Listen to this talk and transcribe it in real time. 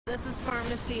This is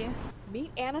pharmacy.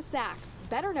 Meet Anna Sachs,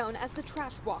 better known as the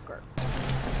trash walker.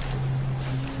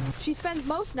 She spends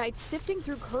most nights sifting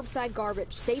through curbside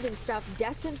garbage, saving stuff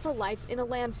destined for life in a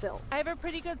landfill. I have a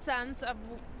pretty good sense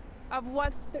of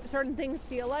what certain things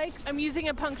feel like. I'm using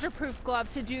a puncture-proof glove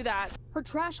to do that. Her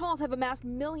trash hauls have amassed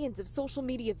millions of social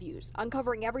media views,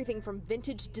 uncovering everything from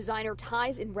vintage designer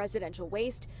ties in residential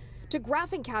waste to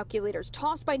graphing calculators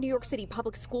tossed by New York City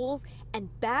public schools and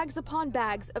bags upon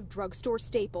bags of drugstore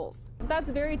staples. That's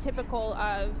very typical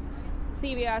of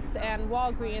CVS and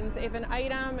Walgreens. If an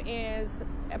item is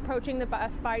approaching the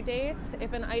best-by date,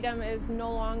 if an item is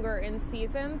no longer in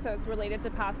season, so it's related to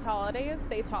past holidays,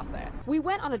 they toss it. We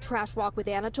went on a trash walk with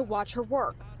Anna to watch her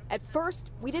work. At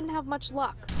first, we didn't have much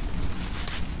luck.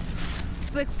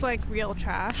 This looks like real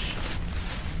trash.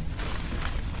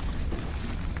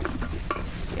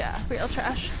 Yeah, real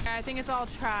trash. I think it's all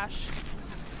trash.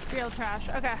 Real trash,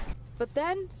 okay. But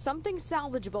then, something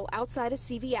salvageable outside a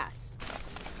CVS.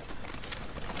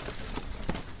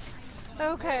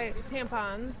 Okay,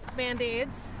 tampons,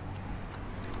 Band-Aids.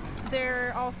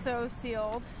 They're also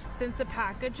sealed. Since the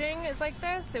packaging is like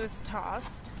this, it was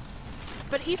tossed.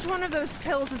 But each one of those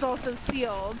pills is also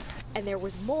sealed. And there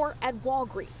was more at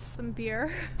Walgreens. Some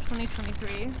beer,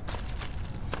 2023.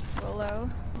 Rolo,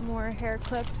 more hair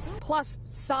clips. Plus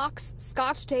socks,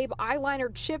 scotch tape,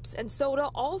 eyeliner, chips, and soda,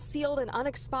 all sealed and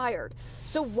unexpired.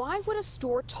 So why would a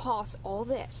store toss all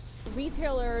this?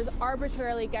 Retailers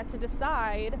arbitrarily get to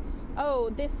decide,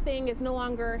 oh, this thing is no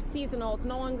longer seasonal, it's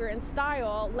no longer in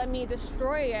style, let me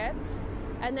destroy it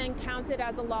and then count it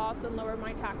as a loss and lower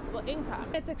my taxable income.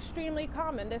 It's extremely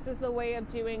common. This is the way of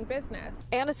doing business.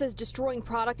 Anna says destroying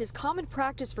product is common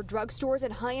practice for drugstores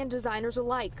and high-end designers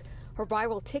alike. Her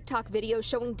viral TikTok video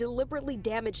showing deliberately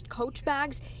damaged Coach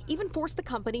bags even forced the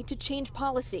company to change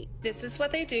policy. This is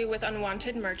what they do with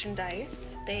unwanted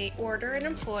merchandise. They order an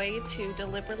employee to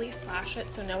deliberately slash it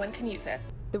so no one can use it.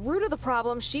 The root of the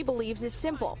problem, she believes, is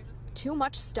simple: too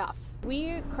much stuff.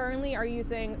 We currently are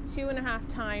using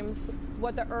 2.5 times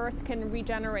what the earth can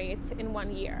regenerate in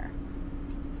 1 year.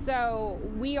 So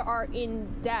we are in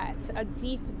debt, a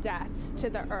deep debt to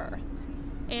the earth.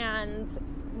 And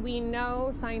we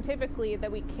know scientifically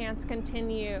that we can't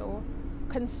continue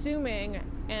consuming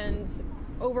and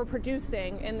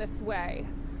overproducing in this way.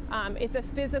 It's a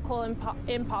physical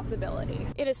impossibility.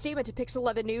 In a statement to Pix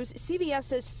 11 News, CVS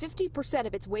says 50%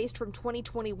 of its waste from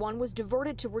 2021 was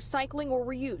diverted to recycling or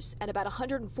reuse, and about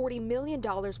 $140 million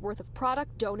worth of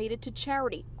product donated to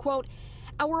charity. Quote,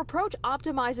 "Our approach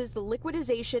optimizes the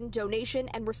liquidization, donation,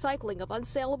 and recycling of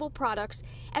unsaleable products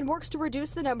and works to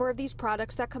reduce the number of these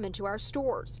products that come into our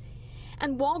stores."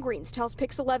 And Walgreens tells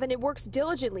Pix 11 it works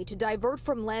diligently to divert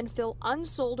from landfill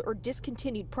unsold or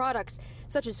discontinued products,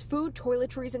 such as food,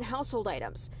 toiletries, and household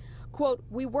items. Quote,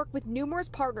 "We work with numerous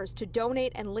partners to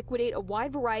donate and liquidate a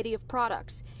wide variety of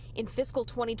products. In fiscal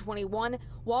 2021,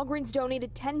 Walgreens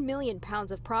donated 10 million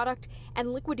pounds of product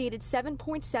and liquidated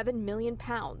 7.7 million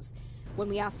pounds. When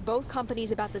we asked both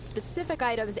companies about the specific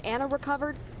items Anna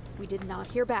recovered, we did not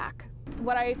hear back.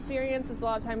 What I experience is a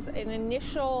lot of times an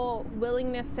initial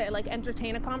willingness to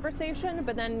entertain a conversation,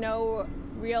 but then no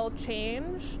real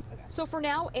change. So for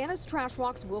now, Anna's trash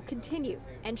walks will continue,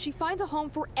 and she finds a home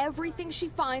for everything she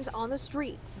finds on the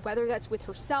street, whether that's with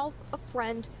herself, a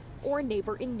friend, or a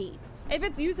neighbor in need. If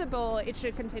it's usable, it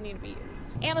should continue to be used.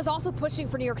 Anna's also pushing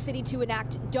for New York City to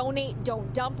enact Donate,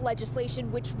 Don't Dump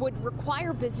legislation, which would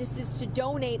require businesses to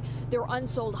donate their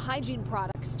unsold hygiene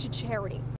products to charity.